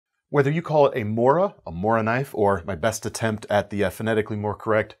Whether you call it a Mora knife, or my best attempt at the phonetically more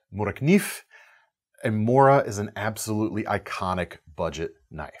correct Morakniv, a Mora is an absolutely iconic budget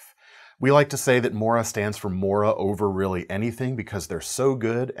knife. We like to say that Mora stands for Mora over really anything because they're so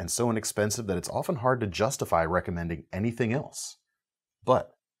good and so inexpensive that it's often hard to justify recommending anything else.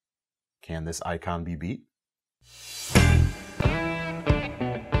 But can this icon be beat?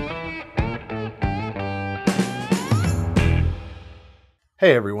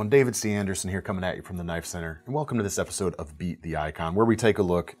 Hey everyone, David C. Anderson here coming at you from the Knife Center, and welcome to this episode of Beat the Icon, where we take a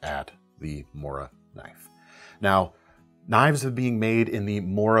look at the Mora knife. Now, knives have been made in the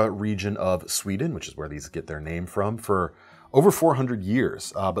Mora region of Sweden, which is where these get their name from, for over 400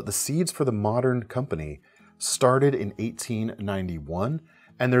 years, but the seeds for the modern company started in 1891,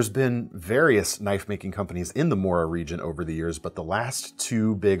 and there's been various knife-making companies in the Mora region over the years, but the last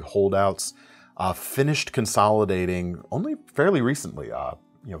two big holdouts finished consolidating only fairly recently,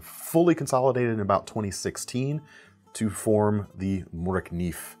 fully consolidated in about 2016 to form the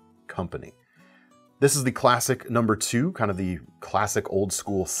Morakniv company. This is the classic number 2, kind of the classic old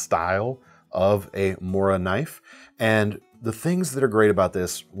school style of a Mora knife. And the things that are great about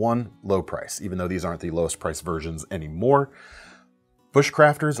this, one, low price, even though these aren't the lowest price versions anymore.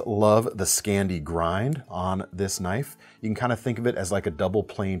 Bushcrafters love the Scandi grind on this knife. You can kind of think of it as like a double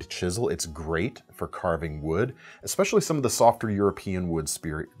planed chisel. It's great for carving wood, especially some of the softer European wood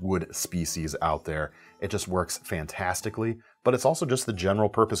species out there. It just works fantastically, but it's also just the general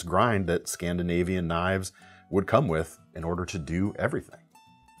purpose grind that Scandinavian knives would come with in order to do everything.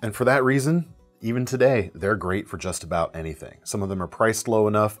 And for that reason, even today, they're great for just about anything. Some of them are priced low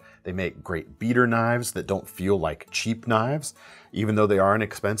enough. They make great beater knives that don't feel like cheap knives, even though they are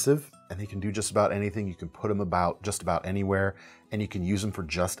inexpensive, and they can do just about anything. You can put them about just about anywhere, and you can use them for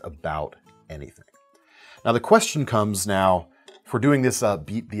just about anything. Now the question comes now, if we're doing this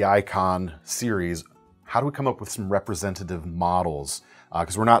Beat the Icon series, how do we come up with some representative models?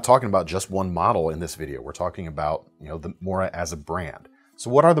 Because we're not talking about just one model in this video. We're talking about the Mora as a brand. So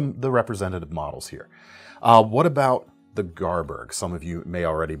what are the representative models here? What about the Garberg? Some of you may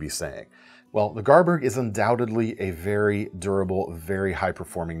already be saying. Well, the Garberg is undoubtedly a very durable, very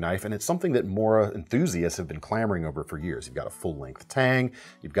high-performing knife, and it's something that Mora enthusiasts have been clamoring over for years. You've got a full-length tang,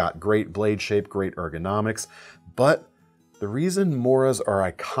 you've got great blade shape, great ergonomics, but the reason Moras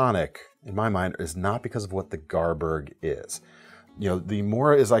are iconic, in my mind, is not because of what the Garberg is. The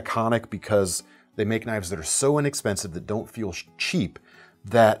Mora is iconic because they make knives that are so inexpensive that don't feel cheap,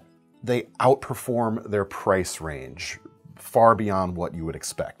 that they outperform their price range far beyond what you would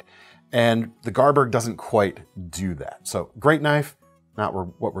expect. And the Garberg doesn't quite do that. So great knife, not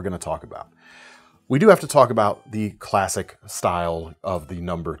what we're going to talk about. We do have to talk about the classic style of the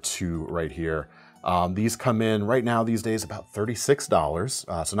number 2 right here. These come in right now these days about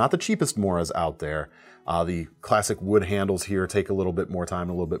 $36, so not the cheapest Moras out there. The classic wood handles here take a little bit more time,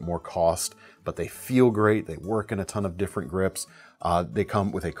 a little bit more cost, but they feel great. They work in a ton of different grips. They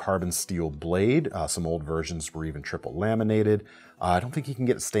come with a carbon steel blade. Some old versions were even triple laminated. I don't think you can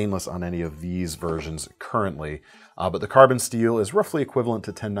get stainless on any of these versions currently, but the carbon steel is roughly equivalent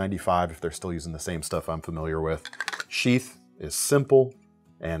to $10.95 if they're still using the same stuff I'm familiar with. Sheath is simple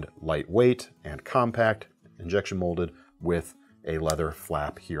and lightweight and compact, injection molded with a leather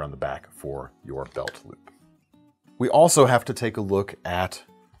flap here on the back for your belt loop. We also have to take a look at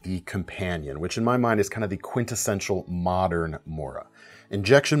the companion, which in my mind is kind of the quintessential modern Mora.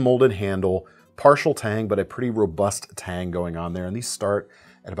 Injection molded handle, partial tang, but a pretty robust tang going on there, and these start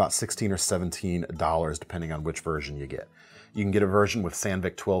at about $16 or $17 depending on which version you get. You can get a version with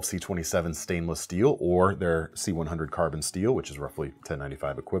Sandvik 12C27 stainless steel or their C100 carbon steel, which is roughly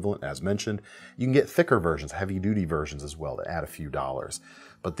 $10.95 equivalent, as mentioned. You can get thicker versions, heavy-duty versions as well, that add a few dollars.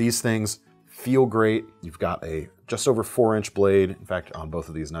 But these things feel great. You've got a just over 4-inch blade. In fact, on both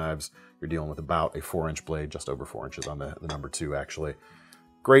of these knives, you're dealing with about a 4-inch blade, just over 4 inches on the number 2, actually.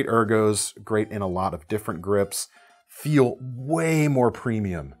 Great ergos, great in a lot of different grips. Feel way more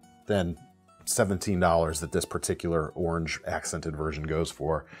premium than $17 that this particular orange accented version goes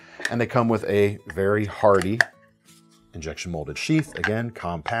for. And they come with a very hardy injection molded sheath. Again,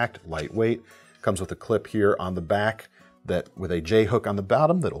 compact, lightweight. Comes with a clip here on the back that with a J hook on the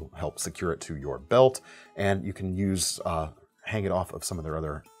bottom that'll help secure it to your belt. And you can use, hang it off of some of their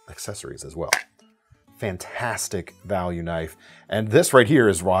other accessories as well. Fantastic value knife. And this right here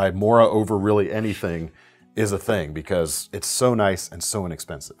is why Mora over really anything is a thing, because it's so nice and so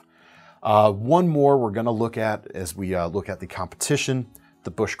inexpensive. One more we're going to look at as we look at the competition,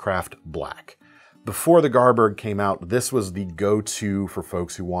 the Bushcraft Black. Before the Garberg came out, this was the go-to for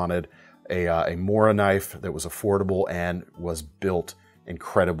folks who wanted a Mora knife that was affordable and was built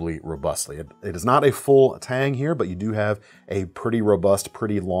incredibly robustly. It is not a full tang here, but you do have a pretty robust,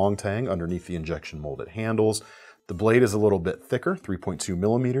 pretty long tang underneath the injection molded handles. The blade is a little bit thicker, 3.2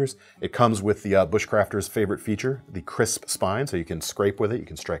 millimeters. It comes with the Bushcrafter's favorite feature, the crisp spine, so you can scrape with it, you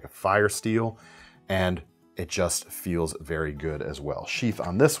can strike a fire steel, and it just feels very good as well. Sheath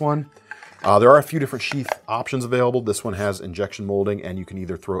on this one. There are a few different sheath options available. This one has injection molding, and you can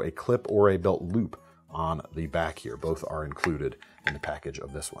either throw a clip or a belt loop on the back here. Both are included in the package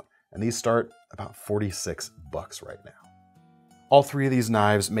of this one. And these start about 46 bucks right now. All three of these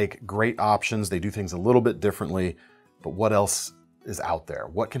knives make great options. They do things a little bit differently, but what else is out there?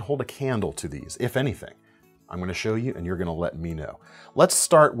 What can hold a candle to these, if anything? I'm gonna show you and you're gonna let me know. Let's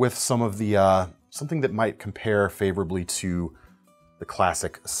start with some of the, something that might compare favorably to the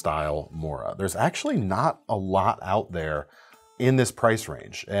classic style Mora. There's actually not a lot out there in this price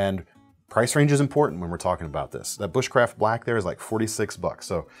range, and price range is important when we're talking about this. That Bushcraft black there is like 46 bucks.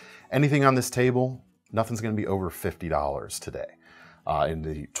 So anything on this table, nothing's gonna be over $50 today in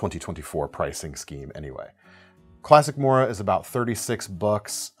the 2024 pricing scheme anyway. Classic Mora is about 36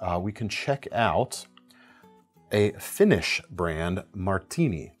 bucks. We can check out a Finnish brand,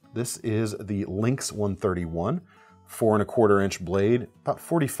 Martini. This is the Lynx 131, 4¼ inch blade, about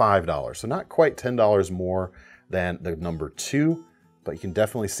 $45. So not quite $10 more than the number 2, but you can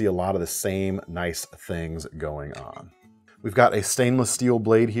definitely see a lot of the same nice things going on. We've got a stainless steel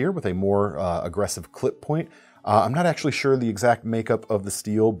blade here with a more aggressive clip point. I'm not actually sure the exact makeup of the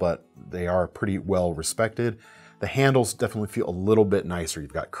steel, but they are pretty well respected. The handles definitely feel a little bit nicer.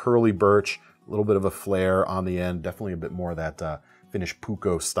 You've got curly birch, a little bit of a flare on the end, definitely a bit more of that Finnish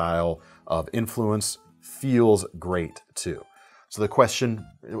puukko style of influence. Feels great too. So the question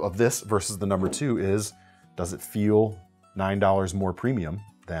of this versus the number 2 is, does it feel $9 more premium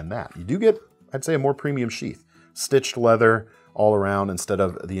than that? You do get, I'd say, a more premium sheath. Stitched leather all around instead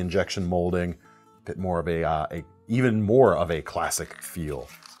of the injection molding. A bit more of even more of a classic feel,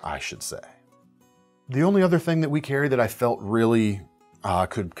 I should say. The only other thing that we carry that I felt really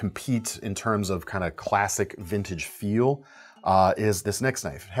could compete in terms of kind of classic vintage feel is this next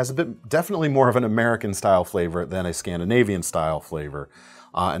knife. It has a bit, definitely more of an American style flavor than a Scandinavian style flavor.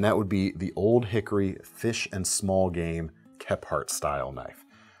 And that would be the Old Hickory Fish and Small Game Kephart style knife.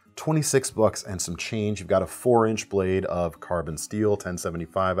 26 bucks and some change. You've got a 4-inch blade of carbon steel,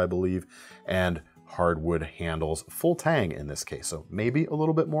 1075, I believe, and hardwood handles, full tang in this case. So maybe a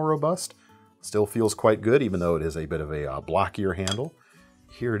little bit more robust. Still feels quite good, even though it is a bit of a blockier handle.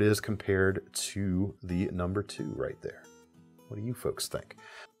 Here it is compared to the number 2 right there. What do you folks think?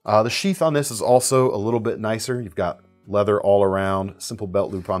 The sheath on this is also a little bit nicer. You've got leather all around, simple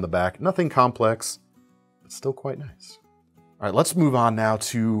belt loop on the back. Nothing complex, but still quite nice. All right, let's move on now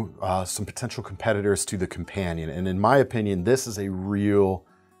to some potential competitors to the Companion. And in my opinion, this is a real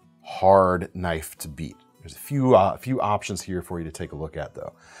hard knife to beat. There's a few options here for you to take a look at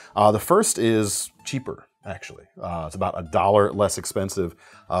though. The first is cheaper, actually. It's about $1 less expensive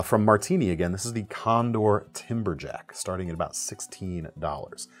from Martini again. This is the Condor Timberjack, starting at about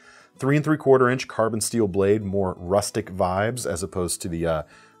 $16. 3¾ inch carbon steel blade, more rustic vibes as opposed to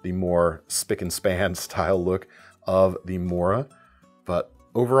the more spick and span style look of the Mora. But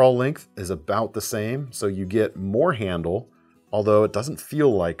overall length is about the same, so you get more handle, although it doesn't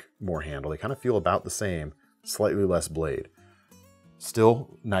feel like more handle. They kind of feel about the same, slightly less blade.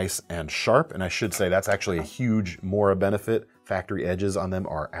 Still nice and sharp, and I should say that's actually a huge Mora benefit. Factory edges on them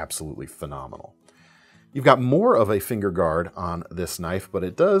are absolutely phenomenal. You've got more of a finger guard on this knife, but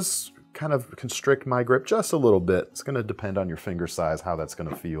it does kind of constrict my grip just a little bit. It's going to depend on your finger size, how that's going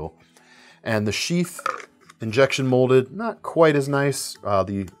to feel. And the sheath, injection molded, not quite as nice.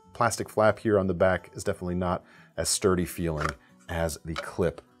 The plastic flap here on the back is definitely not as sturdy feeling as the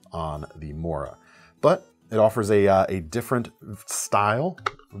clip on the Mora. But it offers a different style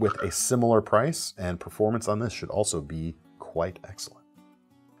with a similar price, and performance on this should also be quite excellent.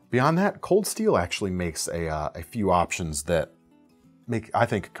 Beyond that, Cold Steel actually makes a few options that make, I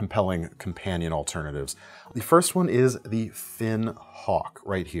think, compelling companion alternatives. The first one is the Fin Hawk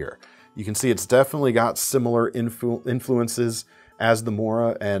right here. You can see it's definitely got similar influences as the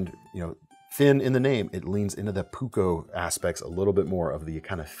Mora, and Fin in the name, it leans into the puukko aspects a little bit more of the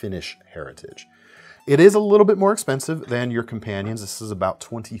kind of Finnish heritage. It is a little bit more expensive than your companions. This is about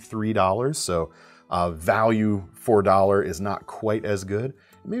 $23, so value for $1 is not quite as good.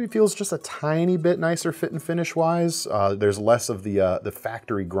 It maybe feels just a tiny bit nicer fit and finish wise. There's less of the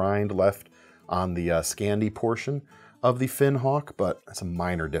factory grind left on the Scandi portion of the Fin Hawk, but it's a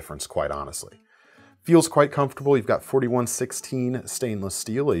minor difference, quite honestly. Feels quite comfortable. You've got 4116 stainless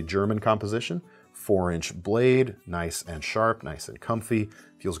steel, a German composition, 4-inch blade, nice and sharp, nice and comfy.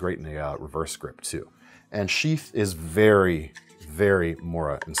 Feels great in a reverse grip too. And sheath is very, very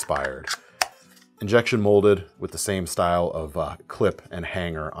Mora inspired. Injection molded with the same style of clip and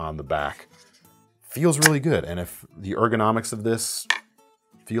hanger on the back. Feels really good. And if the ergonomics of this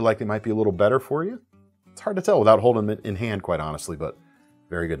feel like they might be a little better for you, it's hard to tell without holding them in hand, quite honestly, but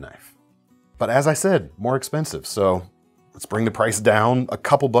very good knife. But as I said, more expensive. So let's bring the price down a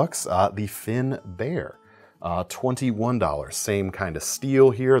couple bucks. The Finn Bear, $21. Same kind of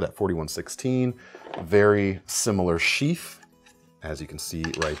steel here, that 4116. Very similar sheath, as you can see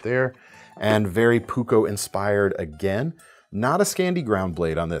right there. And very Puko inspired again. Not a Scandi ground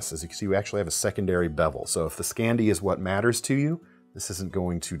blade on this. As you can see, we actually have a secondary bevel. So if the Scandi is what matters to you, this isn't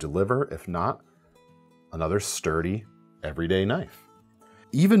going to deliver. If not, another sturdy, everyday knife.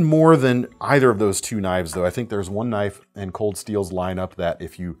 Even more than either of those two knives, though, I think there's one knife in Cold Steel's lineup that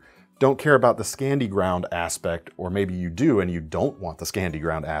if you don't care about the Scandi ground aspect, or maybe you do and you don't want the Scandi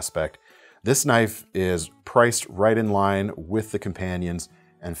ground aspect, this knife is priced right in line with the companions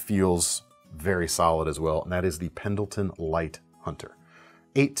and feels very solid as well, and that is the Pendleton Light Hunter.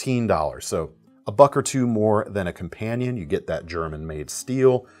 $18, so a buck or two more than a companion. You get that German-made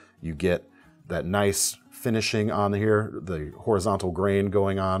steel, you get that nice finishing on here, the horizontal grain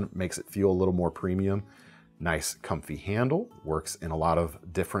going on makes it feel a little more premium. Nice comfy handle, works in a lot of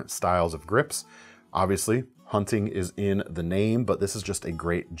different styles of grips. Obviously, hunting is in the name, but this is just a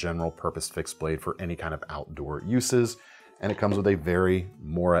great general purpose fixed blade for any kind of outdoor uses. And it comes with a very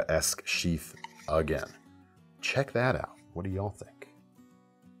Mora-esque sheath again. Check that out. What do y'all think?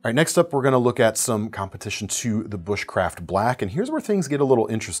 All right, next up, we're gonna look at some competition to the Bushcraft Black. And here's where things get a little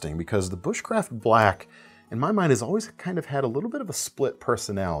interesting because the Bushcraft Black, in my mind, has always kind of had a little bit of a split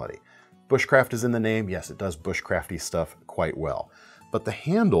personality. Bushcraft is in the name. Yes, it does bushcrafty stuff quite well. But the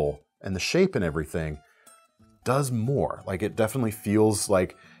handle and the shape and everything does more. Like, it definitely feels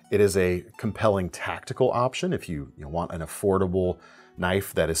like it is a compelling tactical option. If you want an affordable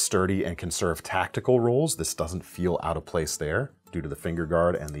knife that is sturdy and can serve tactical roles, this doesn't feel out of place there due to the finger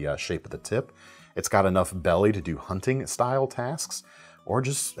guard and the shape of the tip. It's got enough belly to do hunting style tasks or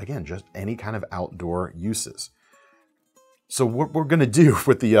just, again, just any kind of outdoor uses. So what we're gonna do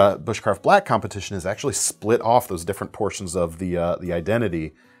with the Bushcraft Black competition is actually split off those different portions of the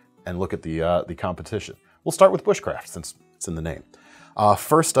identity and look at the competition. We'll start with Bushcraft since it's in the name.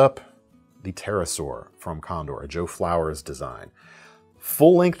 First up, the Pterosaur from Condor, a Joe Flowers design.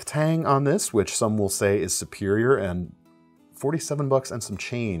 Full-length tang on this, which some will say is superior, and 47 bucks and some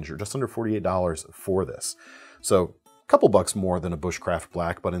change, or just under $48 for this. So a couple bucks more than a Bushcraft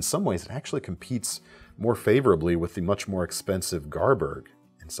Black, but in some ways it actually competes more favorably with the much more expensive Garberg,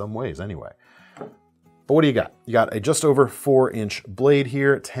 in some ways anyway. But what do you got? You got a just over 4-inch blade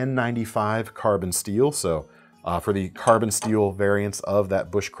here, 1095 carbon steel. So for the carbon steel variants of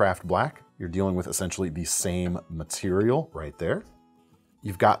that Bushcraft Black, you're dealing with essentially the same material right there.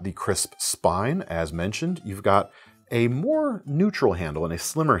 You've got the crisp spine, as mentioned. You've got a more neutral handle and a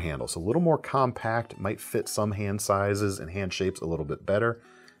slimmer handle, so a little more compact, might fit some hand sizes and hand shapes a little bit better.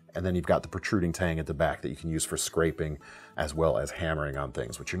 And then you've got the protruding tang at the back that you can use for scraping as well as hammering on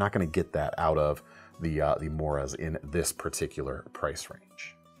things, which you're not going to get that out of the Moras in this particular price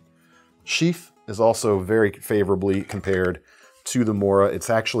range. Sheath is also very favorably compared to the Mora. It's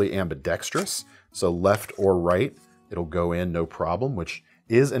actually ambidextrous, so left or right, it'll go in no problem, which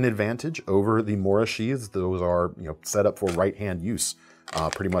is an advantage over the Mora sheaths. Those are set up for right-hand use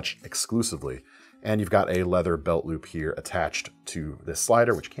pretty much exclusively. And you've got a leather belt loop here attached to this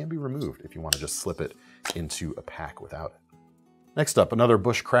slider, which can be removed if you want to just slip it into a pack without it. Next up, another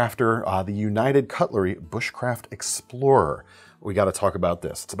Bushcrafter, the United Cutlery Bushcraft Explorer. We got to talk about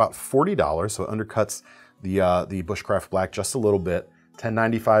this. It's about $40, so it undercuts the Bushcraft Black just a little bit.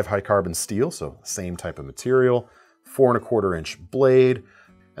 1095 high carbon steel, so same type of material. 4¼ inch blade.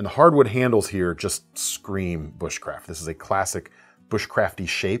 And the hardwood handles here just scream Bushcraft. This is a classic bushcrafty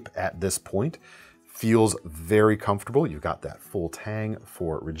shape at this point. Feels very comfortable. You've got that full tang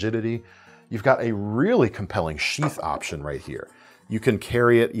for rigidity. You've got a really compelling sheath option right here. You can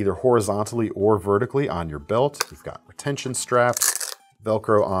carry it either horizontally or vertically on your belt. You've got retention straps,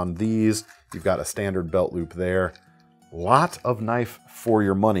 Velcro on these. You've got a standard belt loop there. Lot of knife for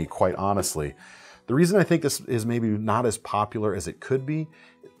your money, quite honestly. The reason I think this is maybe not as popular as it could be,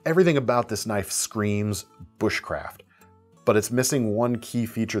 everything about this knife screams bushcraft, but it's missing one key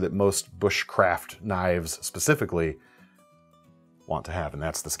feature that most bushcraft knives specifically want to have, and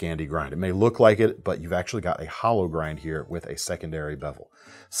that's the Scandi grind. It may look like it, but you've actually got a hollow grind here with a secondary bevel.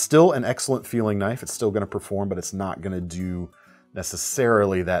 Still an excellent feeling knife. It's still going to perform, but it's not going to do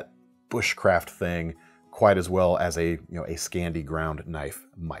necessarily that bushcraft thing quite as well as a Scandi ground knife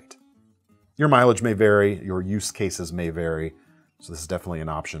might. Your mileage may vary, your use cases may vary, so this is definitely an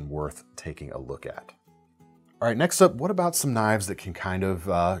option worth taking a look at. All right, next up, what about some knives that can kind of,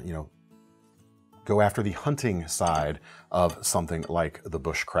 go after the hunting side of something like the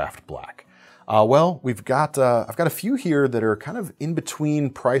Bushcraft Black? Well, I've got a few here that are kind of in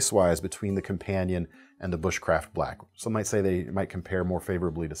between price-wise between the Companion and the Bushcraft Black. Some might say they might compare more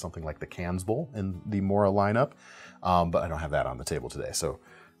favorably to something like the Cansbull in the Mora lineup, but I don't have that on the table today. So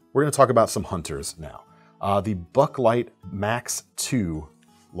we're going to talk about some hunters now. The Bucklight Max 2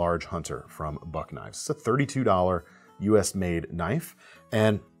 Large Hunter from Buck Knives. It's a $32 US-made knife,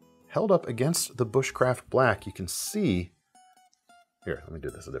 and held up against the Bushcraft Black, you can see, here, let me do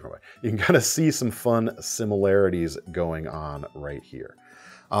this a different way. You can kind of see some fun similarities going on right here.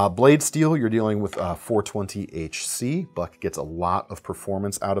 Blade steel, you're dealing with 420 HC. Buck gets a lot of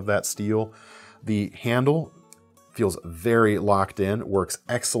performance out of that steel. The handle feels very locked in, works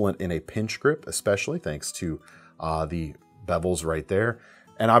excellent in a pinch grip, especially thanks to the bevels right there.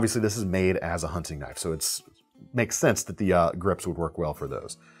 And obviously this is made as a hunting knife, so it makes sense that the grips would work well for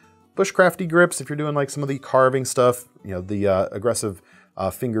those. Bushcrafty grips, if you're doing like some of the carving stuff, the aggressive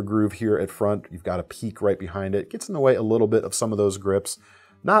finger groove here at front, you've got a peak right behind it. Gets in the way a little bit of some of those grips.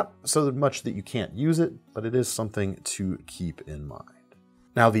 Not so much that you can't use it, but it is something to keep in mind.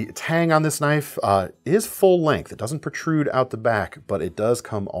 Now the tang on this knife is full length. It doesn't protrude out the back, but it does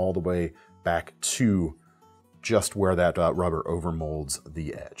come all the way back to just where that rubber overmolds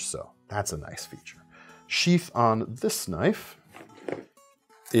the edge. So that's a nice feature. Sheath on this knife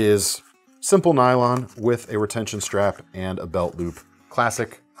is simple nylon with a retention strap and a belt loop.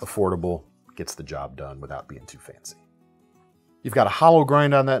 Classic, affordable, gets the job done without being too fancy. You've got a hollow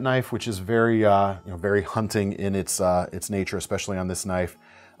grind on that knife, which is very, very hunting in its nature, especially on this knife.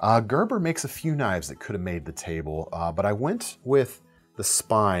 Gerber makes a few knives that could have made the table, but I went with the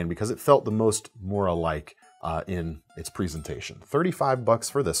spine because it felt the most Mora-like in its presentation. 35 bucks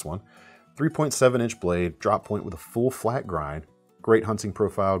for this one. 3.7-inch blade, drop point with a full flat grind. Great hunting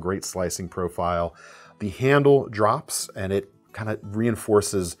profile, great slicing profile. The handle drops and it kind of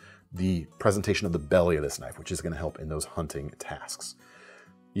reinforces the presentation of the belly of this knife, which is going to help in those hunting tasks.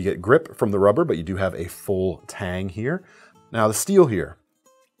 You get grip from the rubber, but you do have a full tang here. Now the steel here,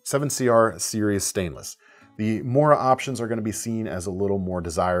 7CR series stainless. The Mora options are going to be seen as a little more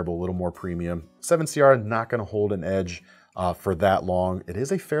desirable, a little more premium. 7CR not going to hold an edge for that long. It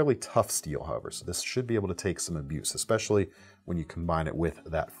is a fairly tough steel, however, so this should be able to take some abuse, especially when you combine it with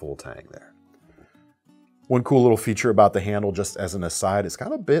that full tang there. One cool little feature about the handle, just as an aside, it's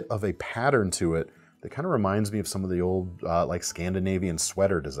got a bit of a pattern to it that kind of reminds me of some of the old like Scandinavian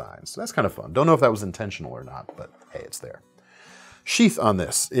sweater designs. So that's kind of fun. Don't know if that was intentional or not, but hey, it's there. Sheath on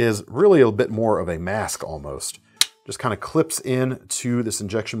this is really a bit more of a mask almost. Just kind of clips in to this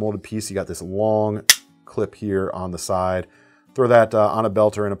injection molded piece. You got this long clip here on the side. Throw that on a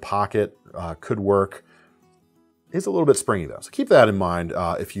belt or in a pocket, could work. It's a little bit springy though, so keep that in mind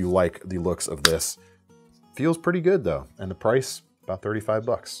if you like the looks of this. Feels pretty good though, and the price, about 35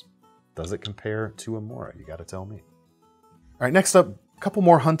 bucks. Does it compare to a Mora? You gotta tell me. All right, next up, a couple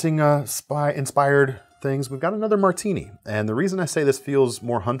more hunting inspired things. We've got another Martini, and the reason I say this feels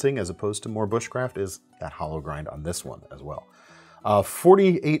more hunting as opposed to more bushcraft is that hollow grind on this one as well.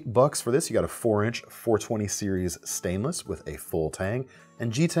 48 bucks for this. You got a 4-inch 420 series stainless with a full tang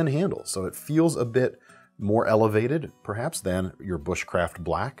and G10 handle, so it feels a bit more elevated perhaps than your Bushcraft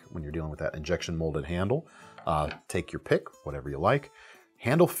Black when you're dealing with that injection molded handle. Take your pick, whatever you like.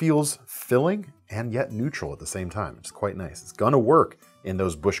 Handle feels filling and yet neutral at the same time. It's quite nice. It's gonna work in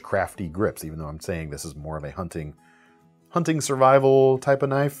those bushcrafty grips, even though I'm saying this is more of a hunting survival type of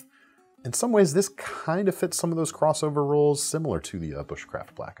knife. In some ways, this kind of fits some of those crossover roles similar to the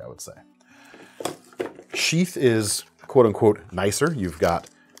Bushcraft Black, I would say. Sheath is quote unquote nicer. You've got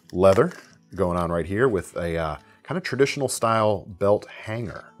leather going on right here with a kind of traditional style belt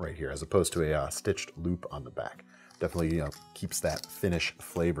hanger right here, as opposed to a stitched loop on the back. Definitely keeps that finish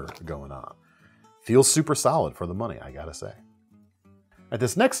flavor going on. Feels super solid for the money, I gotta say. At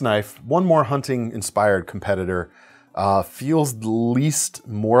this next knife, one more hunting inspired competitor, feels the least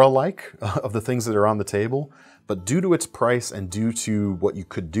Mora-like of the things that are on the table, but due to its price and due to what you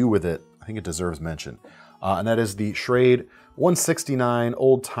could do with it, I think it deserves mention. And that is the Schrade 169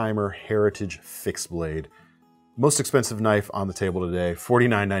 Old Timer Heritage Fixed Blade. Most expensive knife on the table today,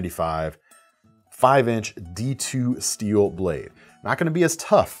 $49.95. 5-inch D2 steel blade. Not going to be as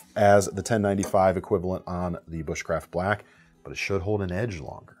tough as the $10.95 equivalent on the Bushcraft Black, but it should hold an edge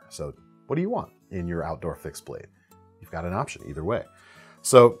longer. So what do you want in your outdoor fixed blade? You've got an option either way.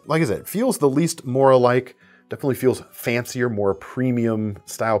 So, like I said, it feels the least Mora-like. Definitely feels fancier, more premium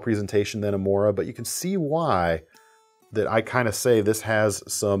style presentation than a Mora, but you can see why that I kind of say this has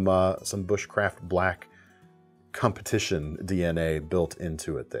some Bushcraft black competition DNA built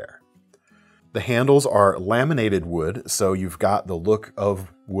into it there. The handles are laminated wood, so you've got the look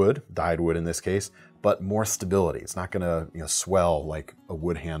of wood, dyed wood in this case, but more stability. It's not gonna swell like a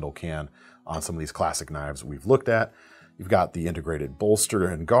wood handle can on some of these classic knives we've looked at. You've got the integrated bolster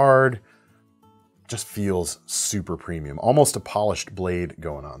and guard. Just feels super premium. Almost a polished blade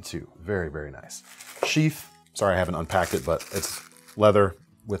going on too. Very, very nice. Sheath, sorry I haven't unpacked it, but it's leather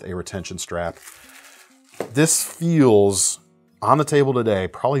with a retention strap. This feels, on the table today,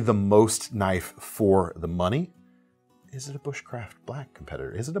 probably the most knife for the money. Is it a Bushcraft black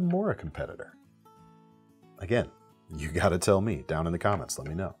competitor? Is it a Mora competitor? Again, you gotta tell me down in the comments, let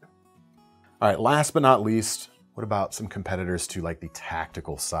me know. All right, last but not least, what about some competitors to like the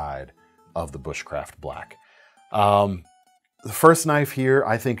tactical side of the Bushcraft black? The first knife here,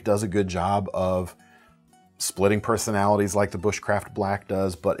 I think, does a good job of splitting personalities like the Bushcraft black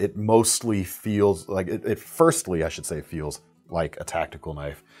does, but it mostly feels like, firstly, I should say, feels like a tactical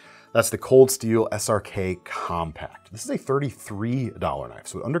knife. That's the Cold Steel SRK Compact. This is a $33 knife,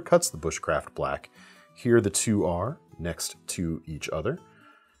 so it undercuts the Bushcraft black. Here the two are next to each other.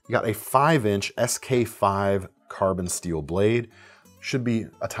 You got a 5-inch SK5 carbon steel blade. Should be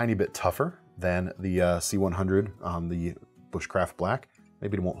a tiny bit tougher than the C100 on the Bushcraft black.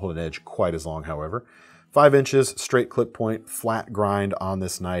 Maybe it won't hold an edge quite as long, however. 5 inches, straight clip point, flat grind on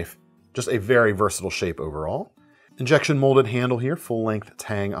this knife. Just a very versatile shape overall. Injection molded handle here, full length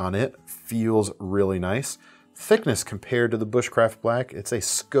tang on it. Feels really nice. Thickness compared to the Bushcraft black, it's a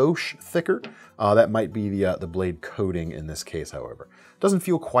skosh thicker. That might be the blade coating in this case, however. Doesn't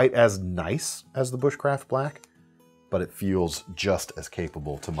feel quite as nice as the Bushcraft black, but it feels just as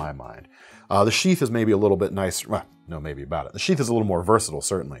capable to my mind. The sheath is maybe a little bit nicer. Well, no, maybe about it. The sheath is a little more versatile,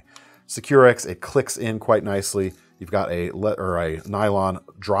 certainly. Securex, it clicks in quite nicely. You've got a nylon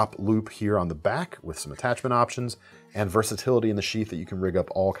drop loop here on the back with some attachment options and versatility in the sheath that you can rig up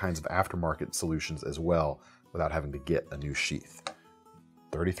all kinds of aftermarket solutions as well without having to get a new sheath.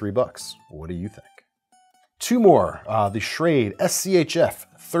 33 bucks. What do you think? Two more. The Schrade SCHF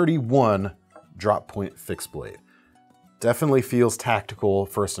 31 drop point fixed blade. Definitely feels tactical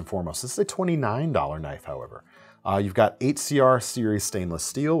first and foremost. This is a $29 knife, however. You've got 8CR series stainless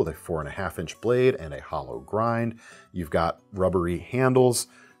steel with a 4.5-inch blade and a hollow grind. You've got rubbery handles,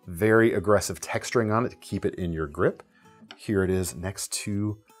 very aggressive texturing on it to keep it in your grip. Here it is next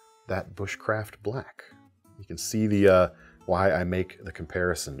to that Bushcraft black. You can see the why I make the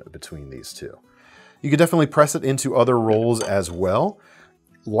comparison between these two. You could definitely press it into other rolls as well.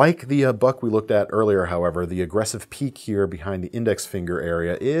 Like the buck we looked at earlier, however, the aggressive peak here behind the index finger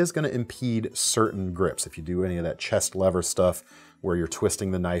area is going to impede certain grips. If you do any of that chest lever stuff where you're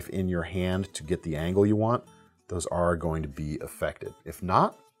twisting the knife in your hand to get the angle you want, those are going to be affected. If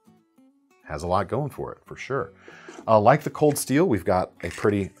not, has a lot going for it, for sure. Like the Cold Steel, we've got a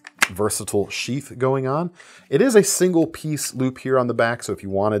pretty versatile sheath going on. It is a single piece loop here on the back, so if you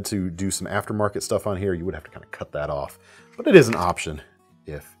wanted to do some aftermarket stuff on here, you would have to kind of cut that off. But it is an option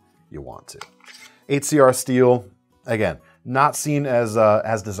if you want to. 8CR steel, again, not seen as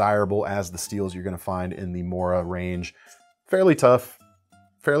desirable as the steels you're going to find in the Mora range. Fairly tough,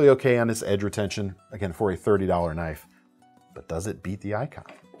 fairly okay on its edge retention, again, for a $30 knife. But does it beat the Icon?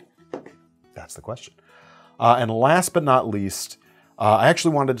 That's the question. And last but not least, I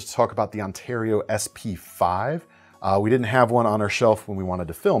actually wanted to talk about the Ontario SP5. We didn't have one on our shelf when we wanted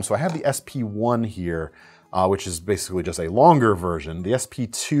to film, so I have the SP1 here, which is basically just a longer version. The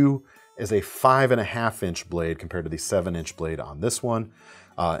SP2 is a 5.5-inch blade compared to the 7-inch blade on this one,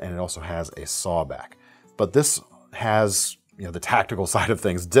 and it also has a sawback. But this has, the tactical side of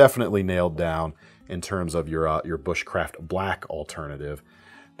things definitely nailed down in terms of your Bushcraft black alternative.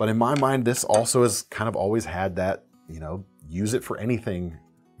 But in my mind, this also has kind of always had that, use it for anything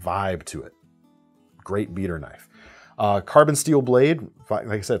vibe to it. Great beater knife. Carbon steel blade, like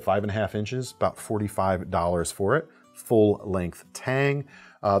I said, 5.5 inches, about $45 for it. Full length tang.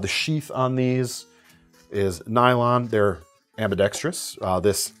 The sheath on these is nylon. They're ambidextrous.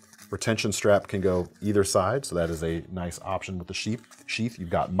 This retention strap can go either side, so that is a nice option with the sheath. You've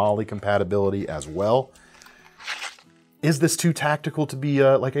got MOLLE compatibility as well. Is this too tactical to be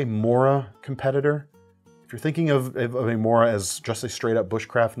like a Mora competitor? If you're thinking of a Mora as just a straight up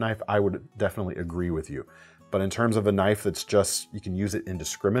Bushcraft knife, I would definitely agree with you. But in terms of a knife that's just, you can use it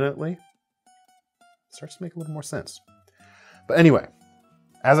indiscriminately, it starts to make a little more sense. But anyway,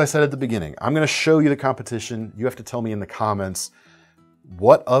 as I said at the beginning, I'm going to show you the competition. You have to tell me in the comments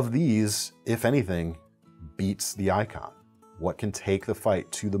what of these, if anything, beats the icon? What can take the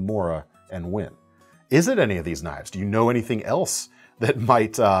fight to the Mora and win? Is it any of these knives? Do you know anything else that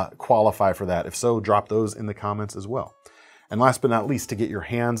might qualify for that? If so, drop those in the comments as well. And last but not least, to get your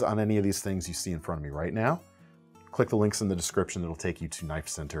hands on any of these things you see in front of me right now, click the links in the description that'll take you to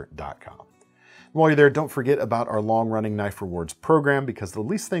KnifeCenter.com. While you're there, don't forget about our long-running Knife Rewards program, because the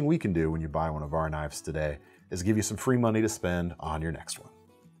least thing we can do when you buy one of our knives today is give you some free money to spend on your next one.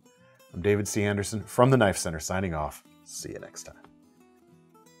 I'm David C. Anderson from the Knife Center signing off. See you next time.